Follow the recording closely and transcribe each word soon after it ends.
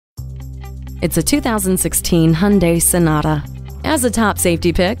It's a 2016 Hyundai Sonata. As a top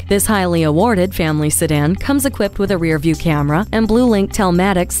safety pick, this highly awarded family sedan comes equipped with a rear-view camera and Blue-Link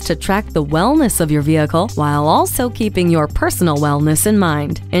telematics to track the wellness of your vehicle while also keeping your personal wellness in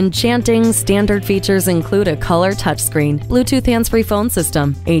mind. Enchanting standard features include a color touchscreen, Bluetooth hands-free phone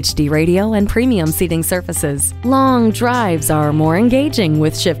system, HD radio, and premium seating surfaces. Long drives are more engaging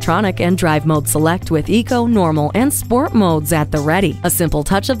with Shiftronic and Drive Mode Select with Eco, Normal, and Sport modes at the ready. A simple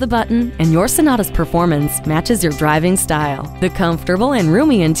touch of the button and your Sonata's performance matches your driving style. The comfortable and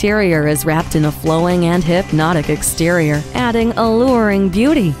roomy interior is wrapped in a flowing and hypnotic exterior, adding alluring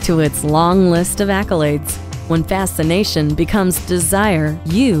beauty to its long list of accolades. When fascination becomes desire,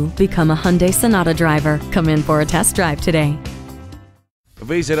 you become a Hyundai Sonata driver. Come in for a test drive today.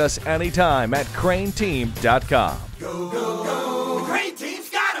 Visit us anytime at crainteam.com. Go, go, go.